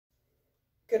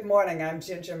Good morning, I'm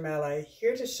Ginger Melly,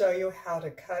 here to show you how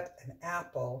to cut an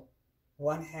apple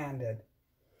one-handed.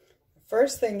 The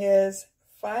first thing is,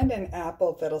 find an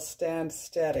apple that'll stand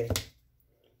steady.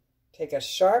 Take a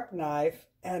sharp knife,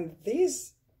 and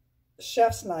these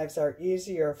chef's knives are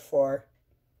easier for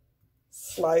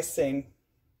slicing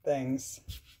things.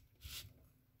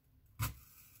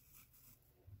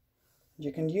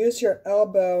 You can use your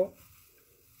elbow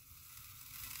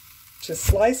to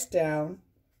slice down,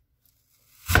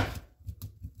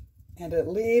 and it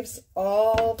leaves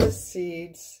all the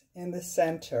seeds in the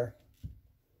center.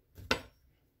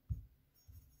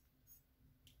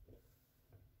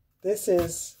 This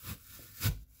is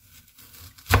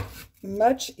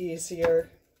much easier,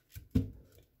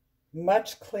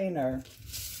 much cleaner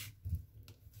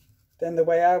than the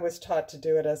way I was taught to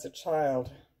do it as a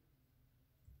child.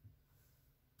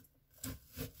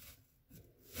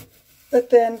 But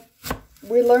then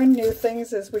we learn new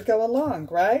things as we go along,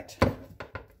 right?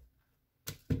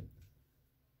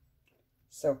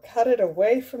 So cut it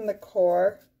away from the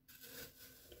core,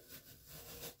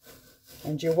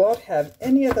 and you won't have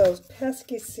any of those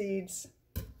pesky seeds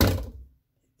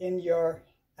in your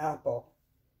apple.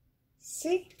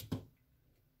 See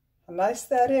how nice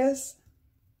that is?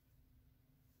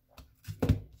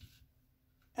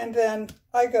 And then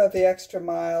I go the extra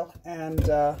mile and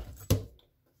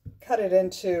cut it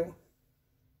into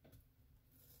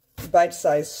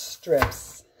bite-sized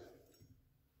strips.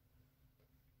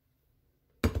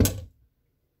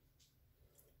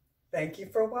 Thank you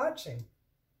for watching.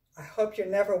 I hope you're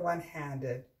never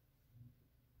one-handed,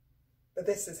 but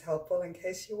this is helpful in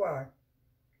case you are.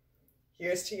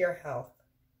 Here's to your health.